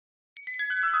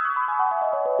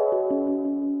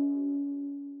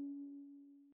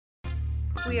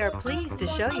We are pleased to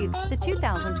show you the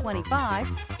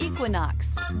 2025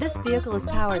 Equinox. This vehicle is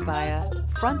powered by a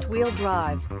front-wheel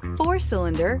drive,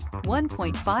 4-cylinder,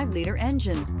 1.5-liter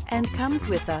engine, and comes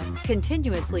with a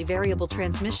continuously variable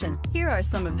transmission. Here are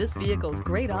some of this vehicle's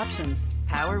great options: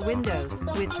 power windows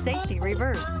with safety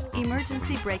reverse,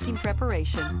 emergency braking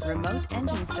preparation, remote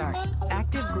engine start,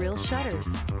 active grille shutters,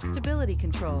 stability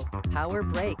control, power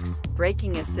brakes,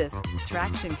 braking assist,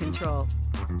 traction control.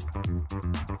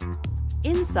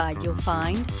 Inside you'll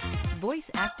find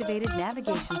voice-activated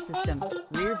navigation system,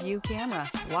 rear-view camera,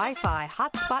 Wi-Fi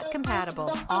hotspot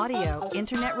compatible, audio,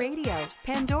 internet radio,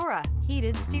 Pandora,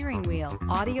 heated steering wheel,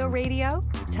 audio radio,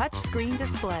 touchscreen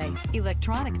display,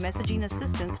 electronic messaging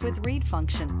assistance with read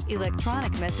function,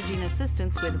 electronic messaging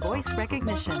assistance with voice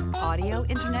recognition, audio,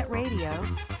 internet radio,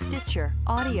 Stitcher,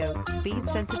 audio,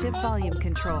 speed-sensitive volume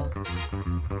control.